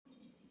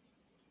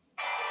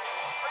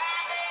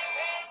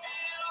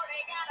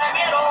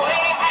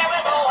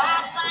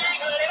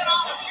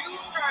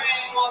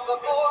string was a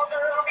poor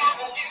girl got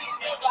to do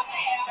just to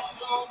have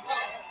some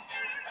fun.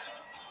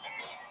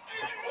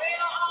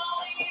 Well,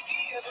 all these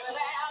years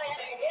without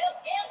any help,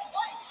 guess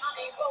what?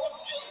 Honey,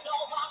 folks just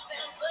don't wash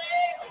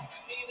themselves.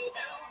 Neither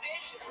do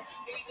dishes,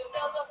 neither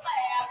does a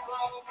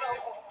bathroom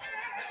floor.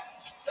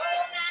 So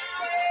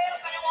now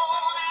if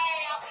anyone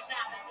asks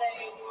now that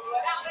they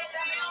would, I'll be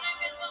down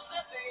in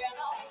Mississippi and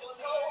off to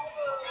no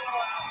good.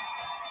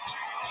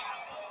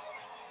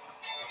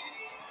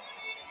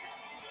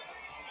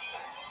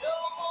 No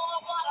more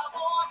water,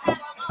 more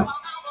having up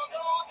out the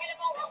door,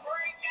 headed for a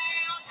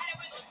breakdown,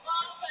 headed with a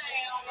small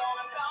town.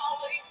 Gonna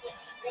call Lisa,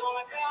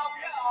 gonna call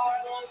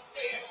Carla,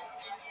 see.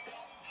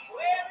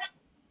 Well,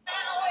 now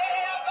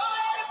we're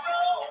gonna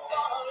roll,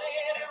 gonna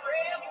let it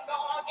rip,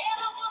 gonna get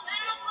us a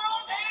nice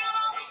roll down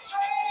on the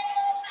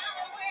strip. Now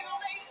that we're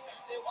gonna leave,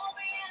 there won't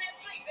be any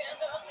sleep in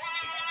the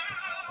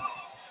town.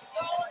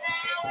 So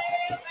now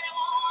if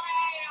anyone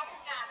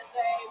asks now that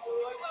they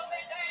would, we'll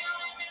be down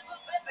in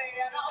Mississippi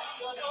and up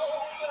to no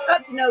good.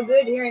 Up to no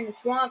good here in the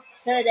swamp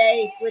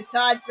today with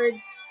Toddford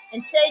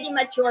and Sadie,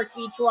 my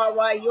Chorky,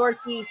 Chihuahua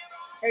Yorkie.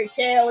 Her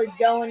tail is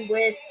going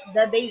with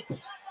the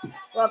beat.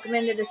 Welcome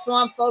into the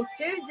swamp, folks.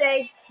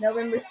 Tuesday,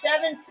 November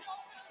 7th.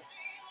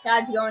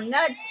 Todd's going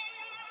nuts.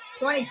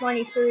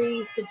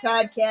 2023. It's a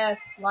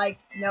Toddcast like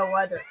no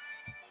other.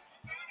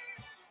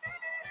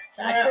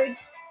 Toddford?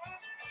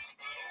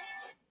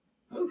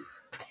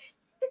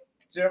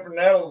 Jeffrey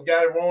Nettles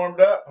got it warmed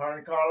up. Her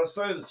and Carla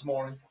Sue this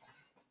morning.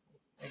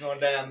 They're going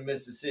down to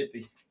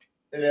Mississippi.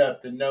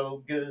 Up to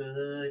no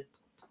good.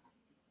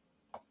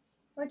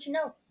 What you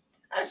know?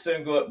 I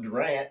soon go up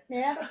Durant.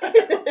 Yeah.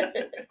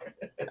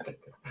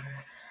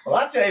 Well,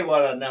 I'll tell you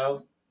what I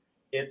know.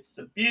 It's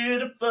a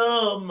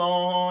beautiful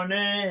morning.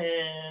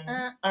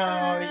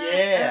 Oh,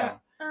 yeah.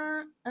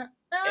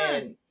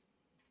 And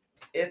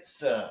it's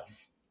kind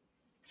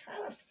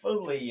of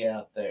fooly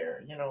out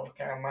there. You know,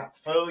 kind of might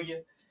fool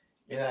you.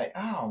 You're like,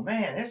 oh,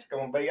 man, it's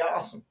going to be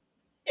awesome.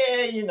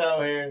 Yeah, you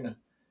know, here in a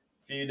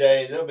few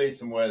days, there'll be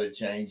some weather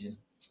changing.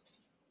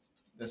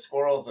 The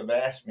squirrels have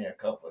asked me a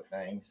couple of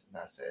things,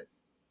 and I said,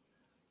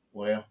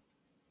 well.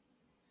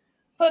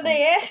 What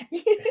they asked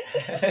you?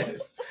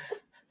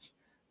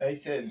 They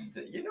said,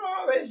 you know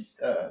all this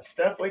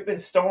stuff we've been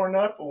storing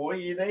up, or will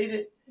you need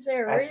it? Is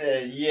there I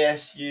said,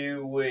 yes,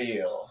 you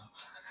will.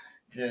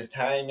 Just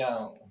hang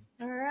on.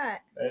 All right.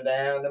 They're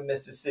down to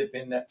Mississippi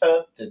and they're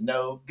up to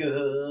no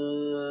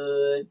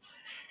good.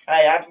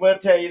 Hey, I will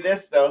tell you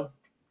this, though.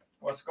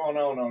 What's going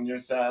on your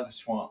side of the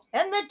swamp?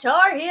 And the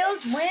Tar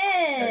Heels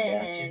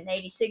win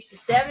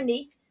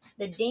 86-70.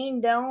 The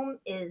Dean Dome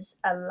is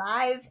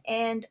alive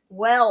and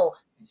well.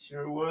 It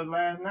sure was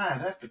last night.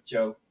 That's a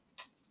joke.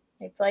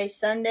 They play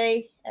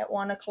Sunday at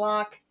 1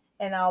 o'clock,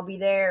 and I'll be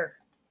there.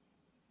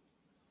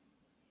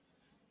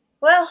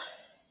 Well,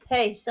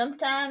 hey,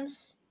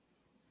 sometimes,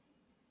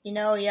 you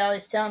know, you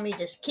always tell me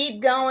just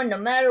keep going no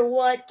matter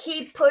what.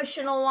 Keep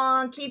pushing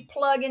along. Keep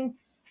plugging.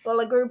 Well,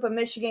 a group of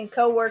Michigan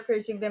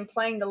coworkers who've been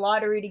playing the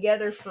lottery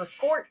together for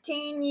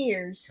 14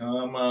 years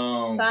Come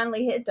on.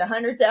 finally hit the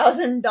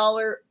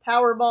 $100,000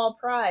 Powerball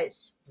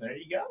prize. There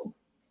you go.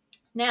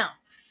 Now,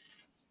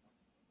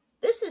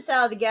 this is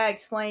how the guy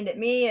explained it.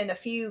 Me and a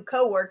few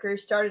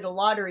coworkers started a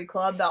lottery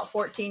club about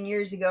 14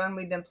 years ago, and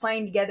we've been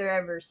playing together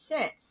ever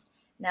since.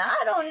 Now,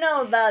 I don't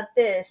know about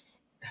this.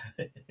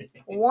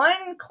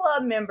 One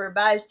club member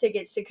buys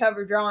tickets to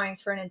cover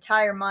drawings for an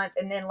entire month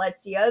and then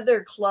lets the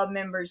other club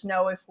members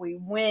know if we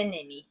win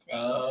anything.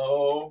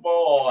 Oh,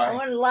 boy. I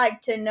would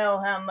like to know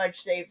how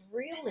much they've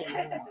really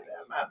won. There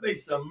might be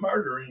some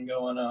murdering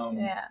going on.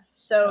 Yeah.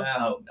 So, I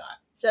hope not.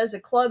 Says a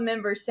club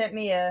member sent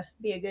me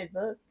be a good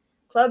book.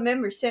 Club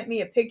member sent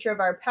me a picture of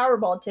our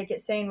Powerball ticket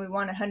saying we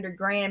won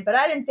 $100,000, but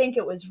I didn't think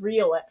it was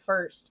real at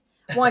first.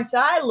 Once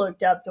I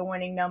looked up the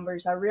winning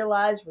numbers, I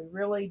realized we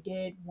really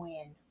did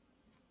win.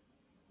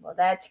 Well,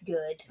 that's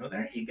good. Well,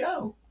 there you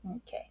go.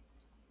 Okay.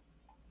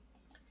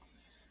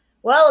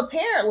 Well,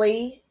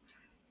 apparently,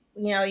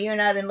 you know, you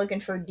and I have been looking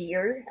for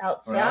deer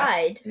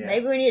outside. Right. Yeah.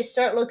 Maybe we need to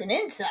start looking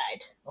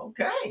inside.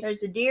 Okay.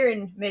 There's a deer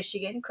in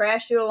Michigan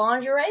crashed through a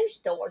lingerie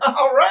store.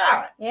 All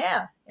right.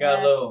 Yeah. Got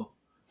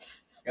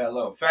a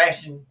little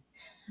fashion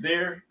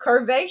deer.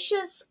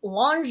 Curvaceous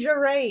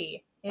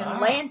Lingerie in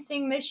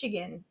Lansing,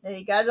 Michigan.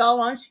 They got it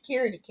all on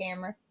security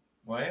camera.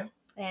 Well.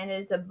 And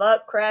it's a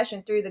buck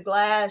crashing through the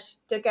glass.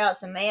 Took out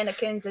some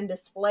mannequins and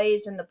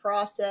displays in the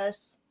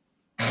process.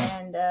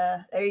 And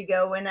there you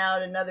go. Went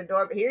out another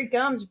door. But here he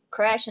comes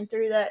crashing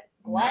through that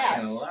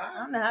glass. Man, I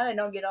don't know how they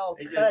don't get all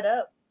cut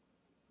up.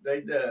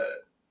 They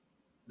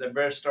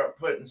better start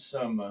putting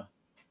some...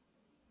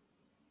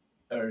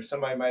 or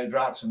somebody may have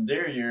dropped some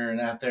deer urine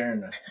out there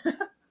in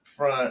the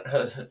front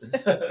of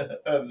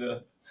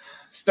the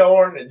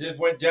store, and it just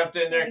jumped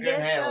in there and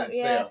couldn't handle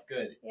itself, could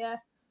it? Yeah.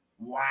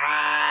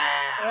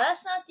 Wow. Well,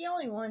 that's not the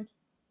only one.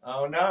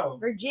 Oh, no.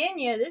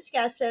 Virginia, this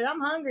guy said, I'm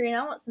hungry and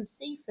I want some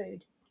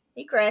seafood.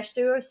 He crashed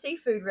through a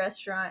seafood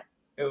restaurant.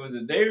 It was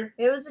a deer?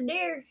 It was a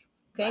deer.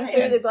 Came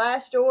through the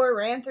glass door,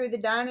 ran through the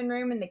dining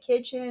room and the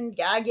kitchen.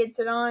 Guy gets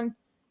it on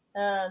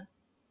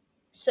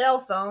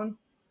cell phone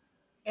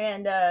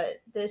and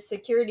the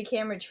security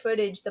camera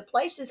footage. The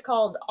place is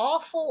called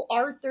Awful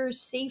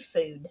Arthur's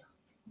Seafood.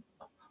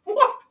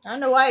 What? I don't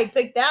know why he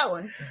picked that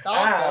one. It's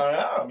awful. I don't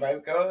know. Maybe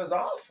because it was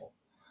awful.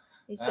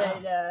 He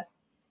said,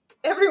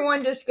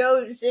 everyone just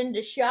goes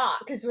into shock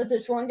because what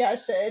this one guy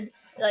said,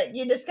 like,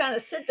 you just kind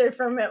of sit there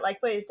for a minute,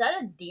 like, wait, is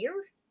that a deer?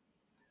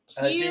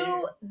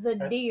 Cue the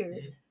deer.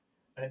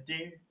 A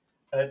deer,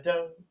 a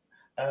doe,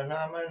 a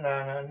na.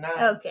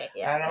 Okay,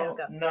 yeah. I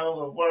don't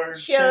know the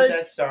words to Shows-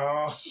 that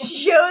song.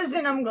 Shows,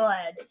 and I'm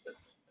glad.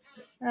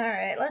 All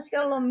right, let's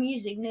go a little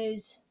music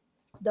news.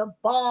 The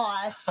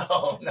Boss.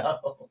 Oh,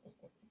 no.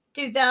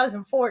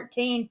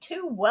 2014,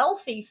 two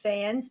wealthy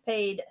fans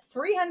paid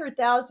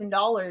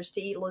 $300,000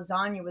 to eat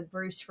lasagna with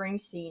Bruce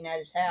Springsteen at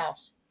his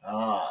house.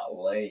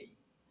 Golly.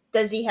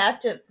 Does he have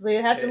to? We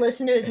have to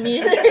listen to his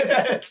music.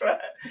 That's right.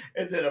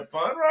 Is it a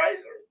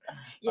fundraiser?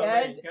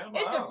 Yeah, I mean,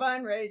 it's a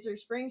fundraiser.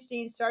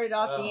 Springsteen started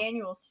off the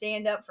annual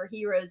Stand Up for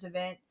Heroes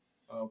event,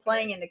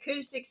 playing an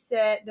acoustic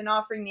set, then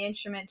offering the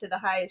instrument to the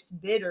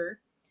highest bidder.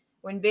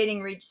 When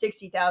bidding reached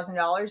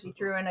 $60,000, he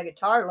threw in a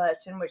guitar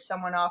lesson, which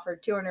someone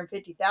offered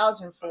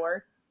 $250,000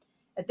 for.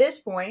 At this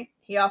point,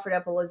 he offered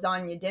up a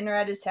lasagna dinner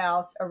at his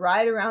house, a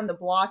ride around the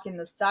block in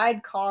the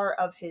sidecar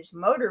of his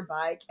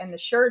motorbike, and the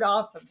shirt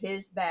off of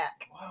his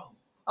back. Wow.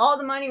 All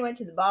the money went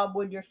to the Bob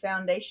Woodruff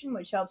Foundation,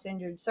 which helps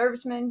injured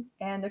servicemen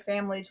and their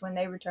families when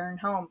they return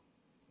home.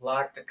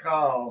 Like the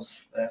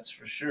cause, that's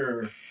for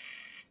sure.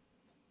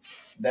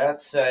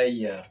 That's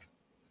a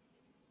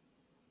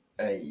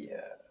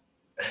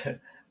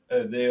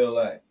deal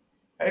like,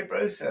 hey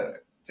Bruce,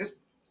 just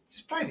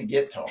play the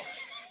guitar.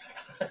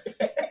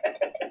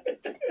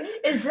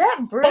 Is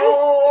that Bruce?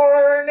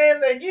 Born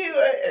in the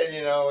U.S. And,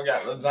 we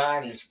got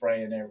lasagna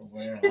spraying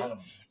everywhere.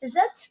 Is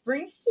that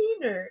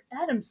Springsteen or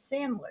Adam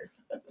Sandler?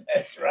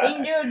 That's right. He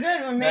can do a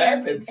good one,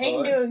 man. He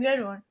can do a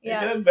good one.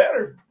 Yeah. He does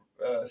better,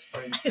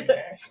 Springsteen,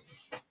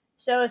 actually.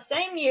 So,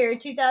 same year,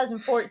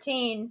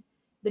 2014,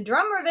 the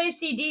drummer of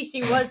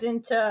AC/DC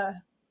wasn't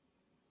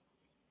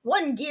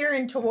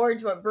gearing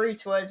towards what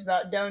Bruce was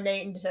about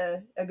donating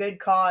to a good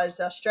cause.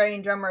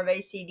 Australian drummer of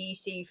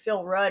AC/DC,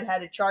 Phil Rudd,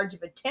 had a charge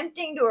of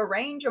attempting to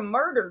arrange a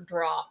murder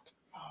dropped.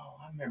 Oh,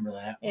 I remember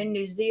that. In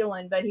New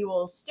Zealand, but he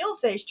will still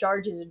face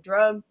charges of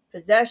drug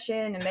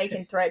possession and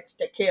making threats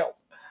to kill.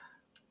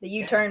 The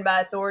U-turn by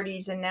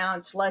authorities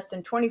announced less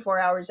than 24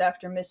 hours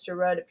after Mr.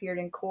 Rudd appeared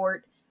in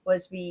court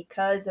was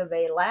because of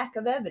a lack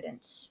of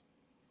evidence.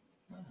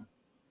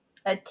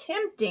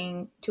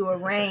 Attempting to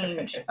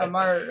arrange a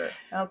murder.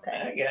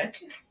 Okay. I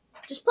got you.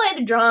 Just play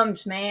the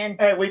drums, man.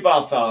 Hey, we've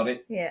all thought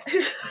it. Yeah.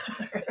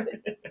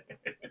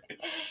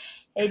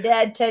 Hey,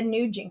 Dad, Ted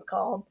Nugent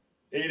called.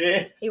 He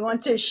did? He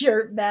wants his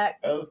shirt back.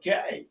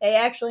 Okay. Hey,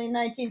 actually, in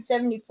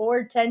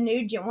 1974, Ted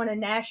Nugent won a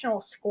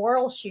national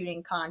squirrel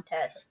shooting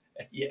contest.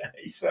 Yeah,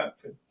 he's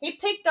something. He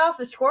picked off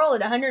a squirrel at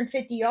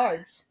 150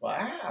 yards.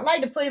 Wow. I'd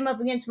like to put him up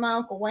against my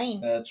Uncle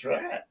Wayne. That's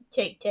right.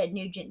 Take Ted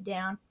Nugent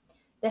down.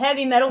 The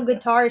heavy metal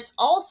guitarist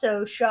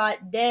also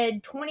shot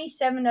dead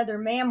 27 other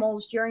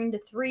mammals during the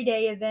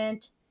 3-day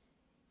event.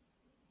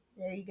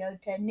 There you go,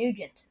 Ted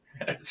Nugent.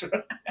 That's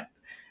right.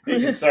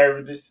 He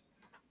conservative.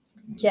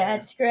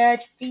 Cat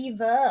scratch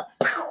fever.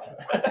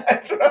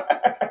 That's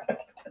right.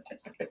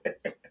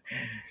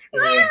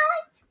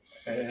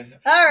 Yeah.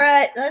 All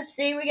right, let's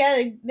see. We got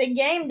a big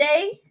game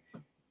day.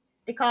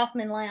 The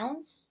Kaufman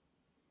Lounge.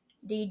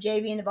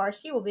 DJV and the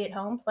varsity will be at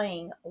home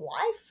playing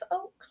Life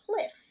Oak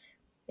Cliff.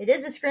 It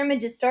is a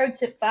scrimmage. It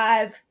starts at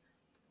 5.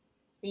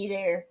 Be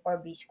there or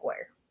be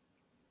square.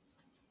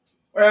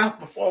 Well,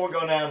 before we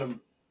go down to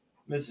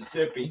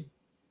Mississippi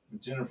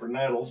with Jennifer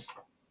Nettles,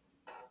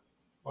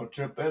 what a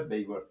trip that'd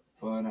be. What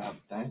fun, I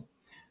would think.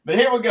 But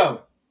here we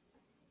go.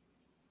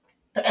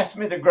 Pass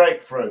me the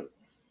grapefruit.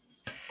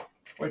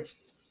 Which,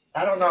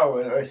 I don't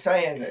know. They're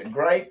saying that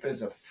grape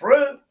is a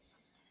fruit,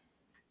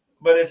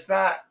 but it's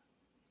not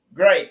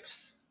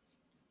grapes.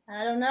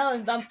 I don't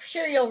know. I'm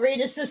sure you'll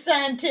read us the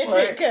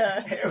scientific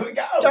Here we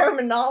go.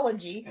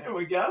 terminology. Here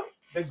we go.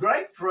 The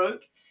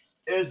grapefruit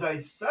is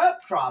a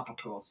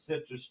subtropical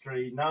citrus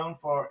tree known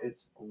for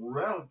its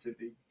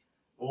relatively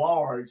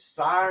large,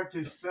 sour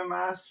to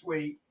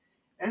semi-sweet,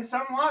 and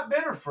somewhat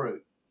bitter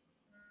fruit.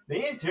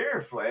 The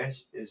interior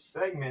flesh is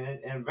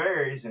segmented and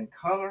varies in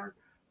color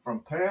from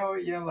pale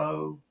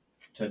yellow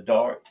to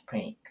dark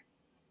pink.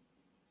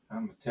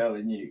 I'm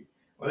telling you.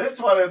 Well, this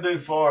is what I'll do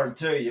forward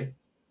to you.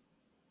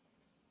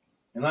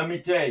 And let me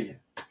tell you,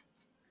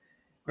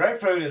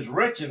 grapefruit is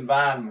rich in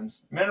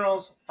vitamins,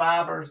 minerals,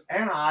 fibers,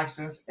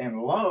 antioxidants,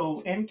 and low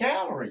in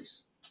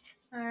calories.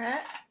 All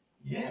right.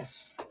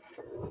 Yes.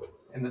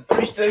 And the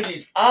Three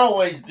Stooges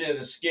always did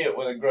a skit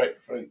with a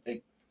grapefruit.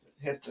 They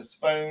hit the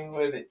spoon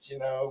with it,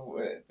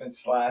 it's been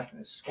sliced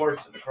and it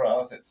squirts it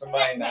across at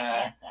somebody's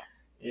eye.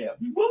 Yeah.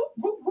 Whoop,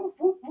 whoop, whoop,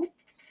 whoop, whoop.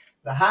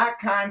 The high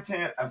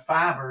content of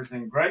fibers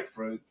in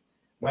grapefruit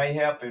may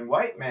help in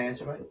weight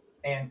management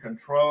and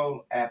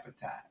control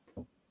appetite.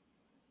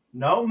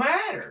 No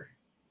matter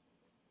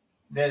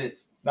that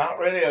it's not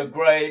really a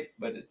grape,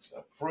 but it's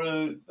a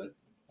fruit, but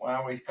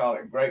why we call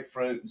it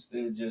grapefruit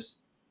instead of just,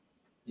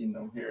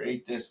 here,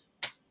 eat this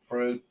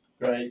fruit,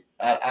 grape.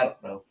 I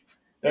don't know.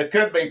 There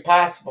could be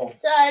possible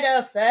side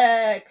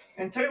effects.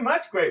 And too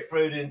much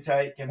grapefruit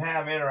intake can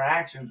have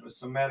interactions with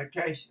some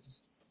medications,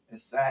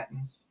 as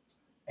statins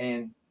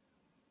and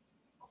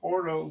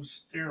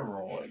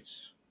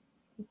corticosteroids.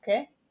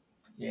 Okay.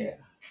 Yeah.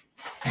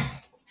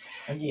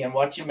 Again,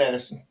 watch your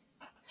medicine.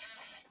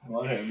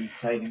 Whatever you're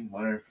taking,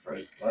 whatever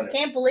fruit, whatever. I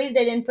can't believe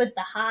they didn't put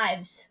the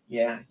hives.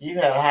 Yeah, you've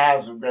had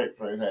hives of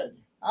grapefruit, haven't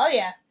you? Oh,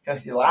 yeah.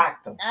 Because you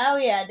liked them. Oh,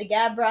 yeah. The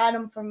guy brought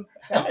them from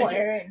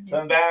somewhere.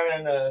 Some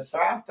down in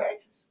South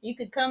Texas. You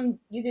could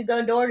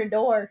go door to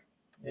door.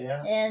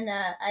 Yeah. And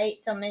I ate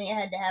so many I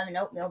had to have an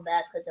oatmeal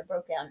bath because I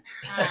broke out in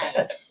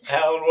hives.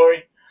 How old were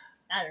you?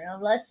 I don't know,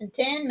 less than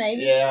 10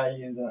 maybe. Yeah,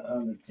 you was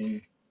under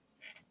 10.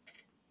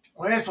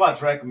 Well, that's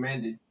what's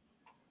recommended.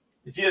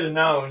 If you'd have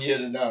known,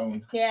 you'd have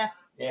known. Yeah.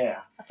 Yeah.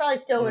 I probably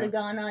still would have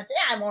gone on and said,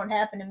 it won't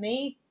happen to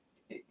me.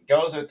 It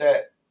goes with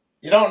that.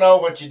 You don't know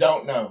what you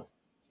don't know.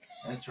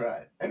 That's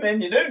right. And then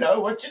you do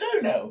know what you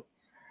do know.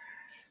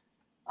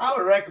 I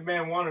would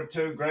recommend 1 or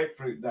 2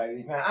 grapefruit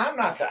daily. Now, I'm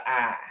not the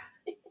I.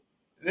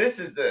 This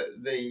is the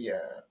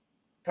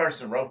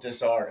person who wrote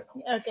this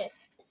article. Okay.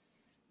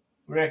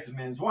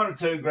 Recommends 1 or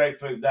 2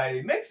 grapefruit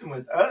daily, mixing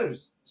with other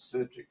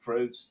citric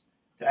fruits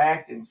to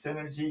act in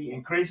synergy,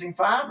 increasing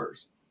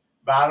fibers,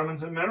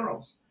 vitamins, and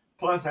minerals,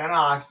 plus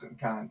antioxidant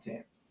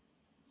content,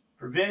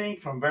 preventing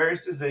from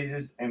various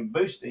diseases and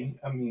boosting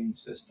immune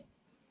system.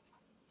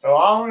 So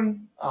all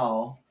in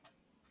all,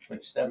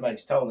 which that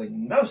makes totally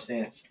no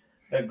sense,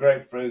 that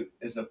grapefruit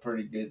is a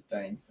pretty good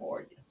thing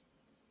for you.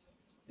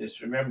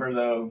 Just remember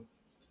though,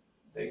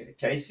 the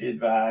Casey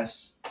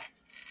advice,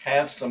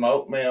 have some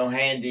oatmeal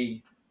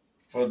handy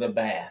for the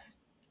bath.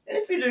 And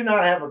if you do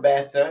not have a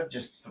bathtub,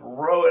 just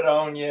throw it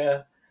on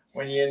you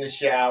when you're in the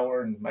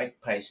shower and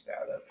make paste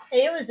out of it.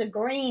 It was a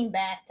green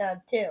bathtub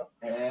too.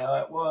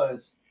 Yeah, it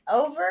was.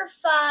 Over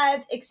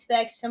 5,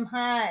 expect some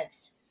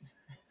hives.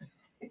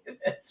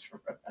 That's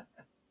right.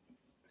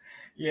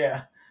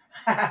 Yeah.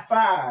 High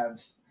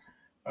fives.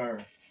 Or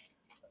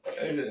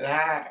is it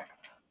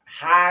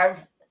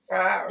hive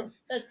five?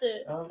 That's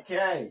it.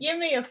 Okay. Give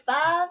me a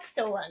 5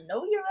 so I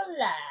know you're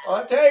alive. Well,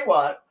 I'll tell you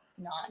what.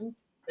 Nothing.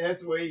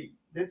 As we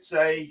did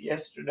say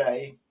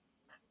yesterday,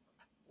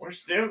 we're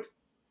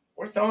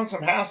throwing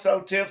some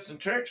household tips and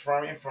tricks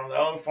from you from the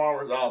Old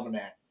Farmer's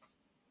Almanac.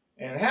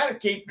 And how to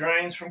keep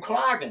drains from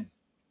clogging.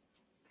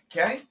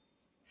 Okay?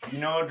 You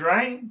know a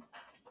drain?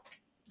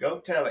 Go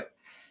tell it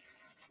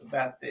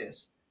about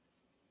this.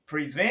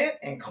 Prevent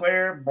and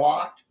clear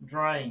blocked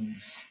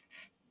drains.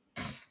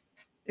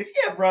 If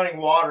you have running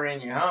water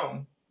in your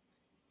home,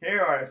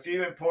 here are a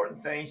few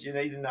important things you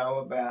need to know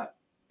about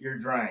your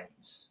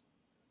drains.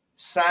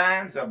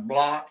 Signs of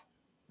blocked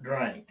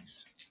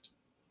drains.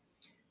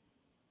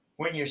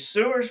 When your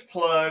sewer's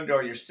plugged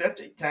or your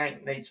septic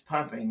tank needs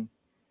pumping,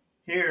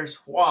 here's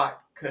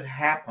what could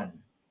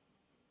happen.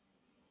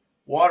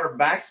 Water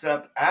backs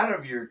up out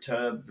of your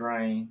tub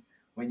drain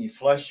when you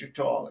flush your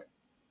toilet.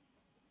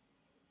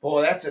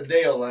 Boy, that's a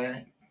deal, ain't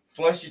it?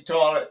 Flush your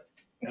toilet,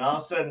 and all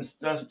of a sudden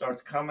stuff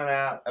starts coming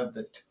out of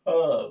the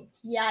tub.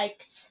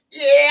 Yikes.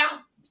 Yeah.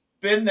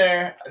 Been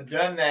there,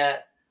 done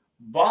that,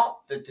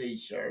 bought the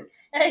t-shirt.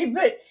 Hey,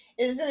 but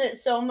isn't it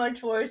so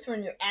much worse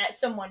when you're at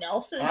someone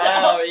else's house?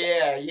 Oh,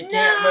 yeah. You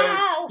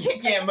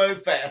can't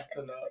move fast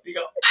enough. You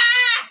go,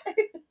 ah!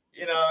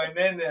 And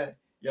then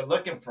you're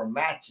looking for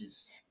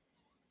matches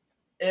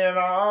in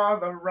all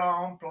the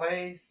wrong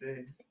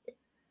places.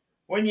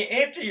 When you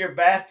empty your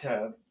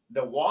bathtub,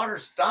 the water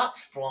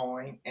stops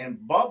flowing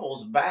and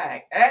bubbles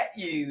back at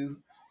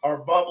you or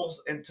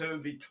bubbles into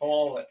the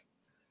toilet.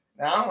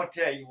 Now, I'm going to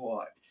tell you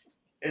what.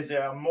 Is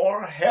there a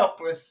more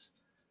helpless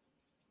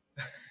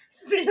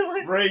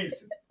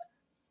reason?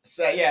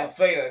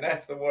 Feeling.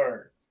 That's the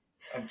word.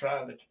 I'm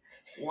trying to.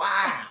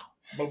 Wow.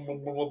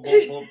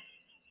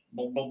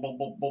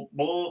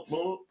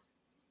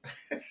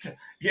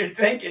 You're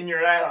thinking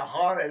you're at a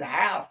haunted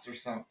house or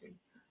something.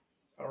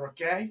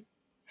 Okay?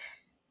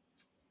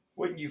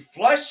 When you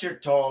flush your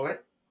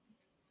toilet,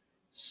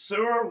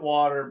 sewer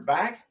water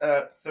backs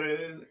up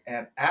through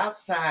an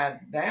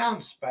outside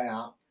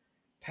downspout,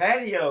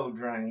 patio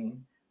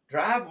drain,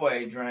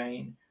 driveway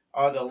drain,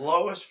 or the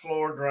lowest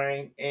floor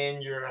drain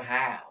in your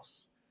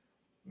house.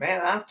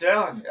 Man, I'm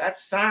telling you,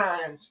 that's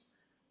signs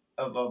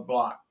of a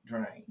blocked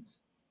drain.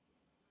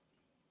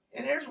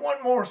 And there's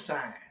one more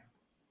sign.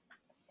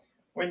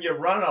 When you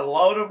run a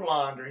load of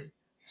laundry,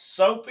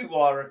 soapy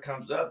water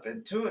comes up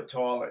into a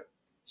toilet,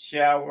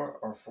 shower,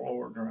 or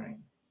floor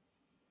drain.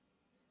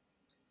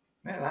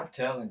 Man, I'm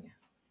telling you,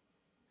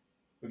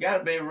 we got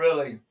to be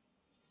really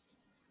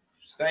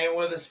staying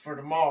with us for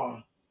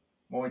tomorrow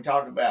when we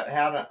talk about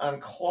how to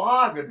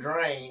unclog a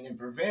drain and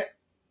prevent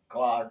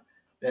clog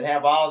that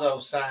have all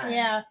those signs.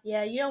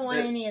 Yeah, you don't want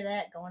any of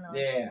that going on.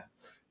 Yeah.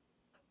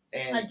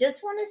 And I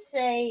just want to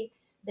say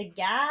the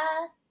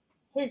guy,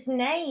 his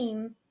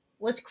name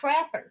was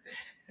Crapper.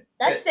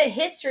 That's the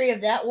history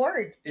of that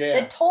word. Yeah.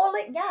 The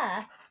toilet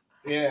guy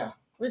Yeah.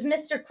 was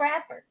Mr.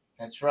 Crapper.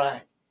 That's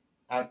right.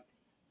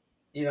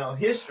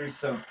 History's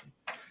something.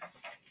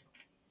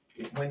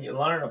 When you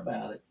learn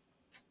about it,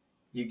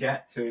 you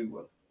got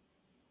to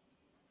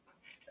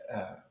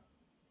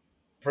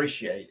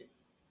appreciate it.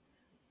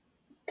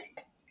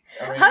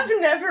 I've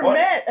never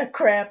met a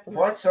crap one.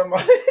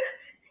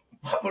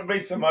 What would be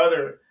some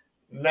other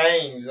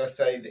names I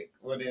say that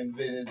would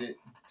invent it?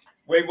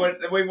 We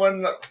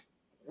wouldn't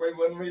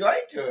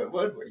relate to it,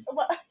 would we?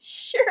 Well,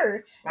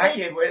 sure. Like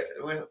if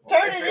it was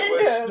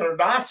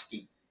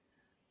Sturdosky,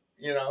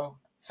 Hey.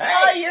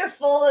 Oh, you're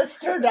full of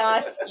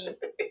Sturdosky.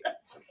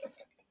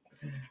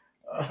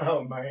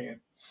 Oh man.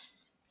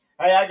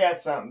 Hey, I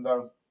got something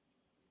though.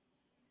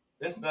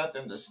 There's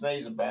nothing to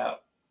sneeze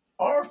about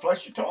or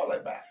flush your toilet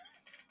about.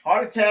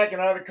 Heart attack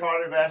and other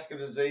cardiovascular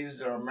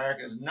diseases are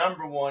America's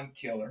 #1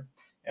 killer.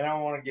 And I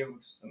want to give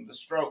the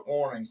stroke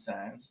warning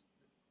signs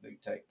that do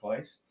take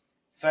place.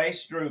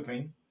 Face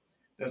drooping.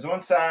 Does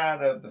one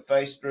side of the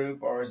face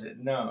droop or is it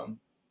numb?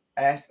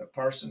 Ask the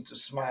person to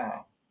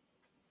smile.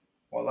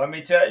 Well, let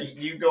me tell you,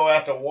 you go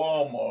out to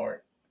Walmart.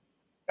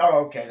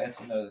 Oh, okay,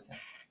 that's another thing.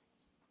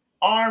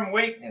 Arm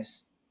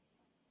weakness.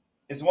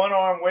 Is one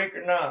arm weak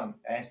or numb?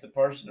 Ask the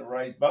person to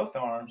raise both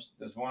arms.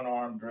 Does one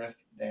arm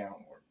drift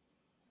downward?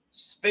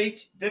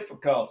 Speech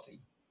difficulty.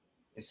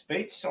 Is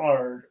speech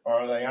slurred, or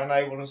are they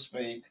unable to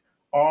speak,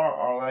 or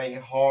are they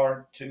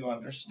hard to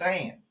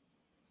understand?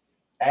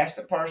 Ask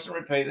the person to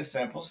repeat a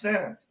simple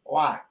sentence,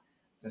 like,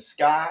 the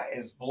sky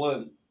is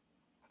blue,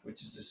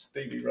 which is a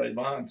Stevie Ray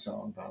Vaughan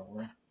song, by the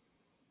way.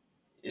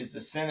 Is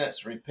the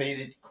sentence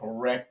repeated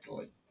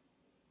correctly?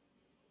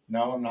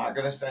 No, I'm not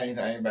going to say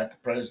anything about the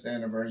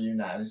President of our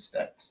United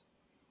States.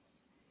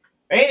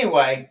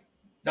 Anyway,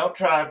 don't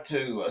try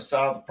to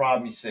solve the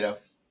problem yourself.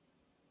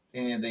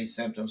 Any of these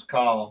symptoms,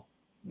 call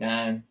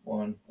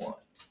 911.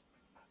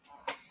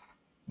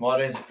 What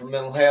is it for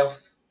mental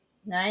health?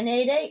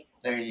 988.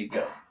 There you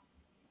go.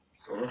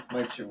 So let's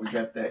make sure we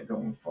got that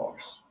going for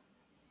us.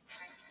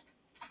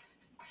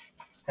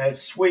 Had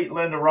sweet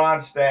Linda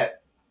Ronstadt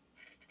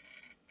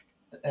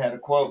had a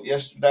quote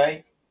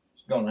yesterday.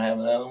 She's going to have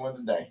another one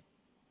today.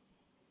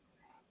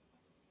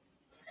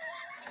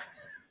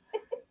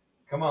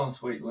 Come on,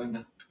 sweet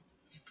Linda.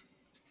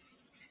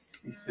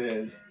 She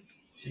says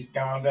she's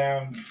gone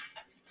down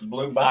to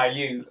Blue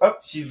Bayou. Oh,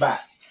 she's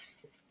back.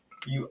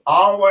 You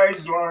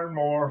always learn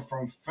more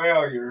from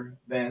failure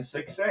than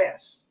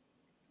success.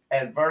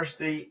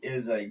 Adversity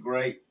is a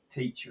great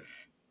teacher.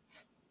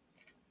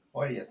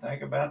 What do you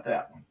think about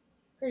that one?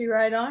 Pretty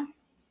right on.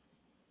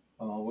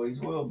 Always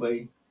will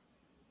be.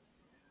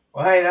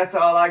 Well, hey, that's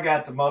all I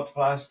got to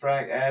multiply,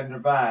 subtract, add, and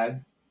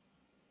divide.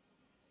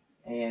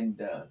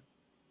 And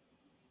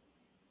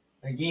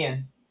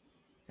again,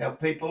 help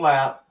people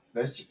out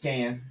best you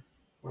can.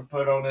 We're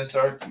put on this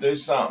earth to do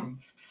something.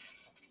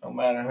 No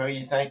matter who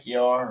you think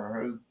you are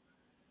or who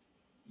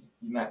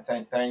you might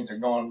think things are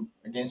going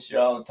against you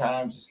all the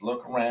time, just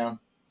look around.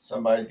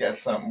 Somebody's got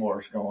something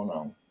worse going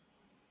on.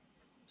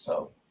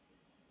 So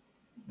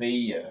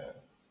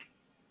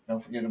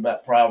don't forget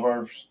about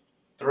Proverbs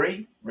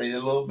 3. Read it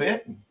a little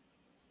bit.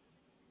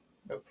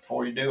 But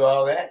before you do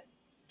all that,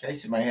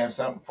 Casey may have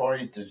something for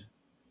you to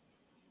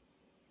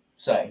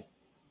say.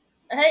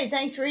 Hey,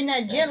 thanks for reading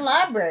that Gin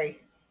Library.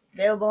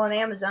 Available on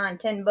Amazon,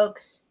 10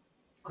 books.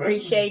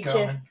 Appreciate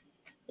you.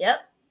 Yep.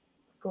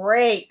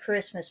 Great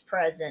Christmas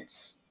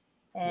presents.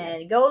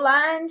 And Go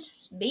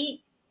Lions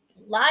beat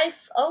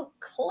Life Oak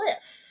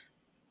Cliff.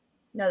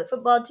 No, the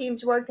football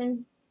team's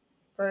working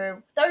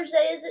for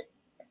Thursday, is it?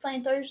 They're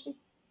playing Thursday?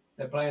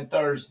 They're playing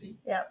Thursday.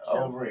 Yep.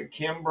 Over at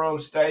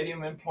Kimbrough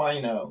Stadium in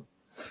Plano.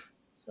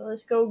 So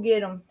let's go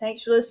get them.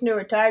 Thanks for listening to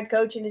Retired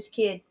Coach and His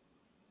Kid.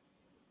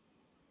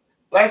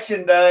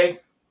 Election Day.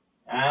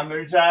 I'm the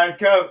retired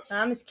coach.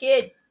 I'm his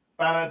kid.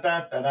 Make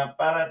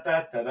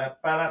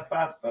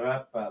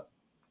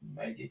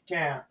it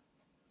count.